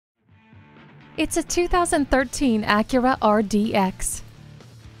It's a 2013 Acura RDX.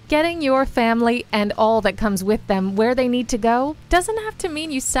 Getting your family and all that comes with them where they need to go doesn't have to mean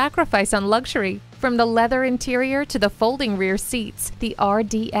you sacrifice on luxury. From the leather interior to the folding rear seats, the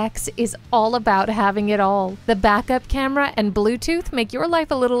RDX is all about having it all. The backup camera and Bluetooth make your life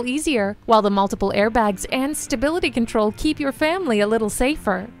a little easier, while the multiple airbags and stability control keep your family a little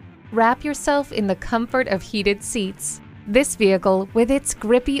safer. Wrap yourself in the comfort of heated seats. This vehicle, with its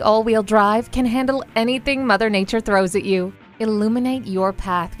grippy all-wheel drive, can handle anything Mother Nature throws at you. Illuminate your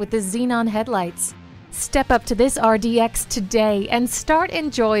path with the xenon headlights. Step up to this RDX today and start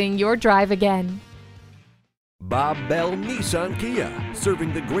enjoying your drive again. Bob Bell Nissan Kia,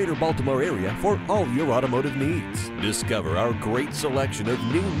 serving the greater Baltimore area for all your automotive needs. Discover our great selection of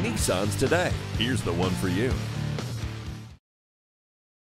new Nissans today. Here's the one for you.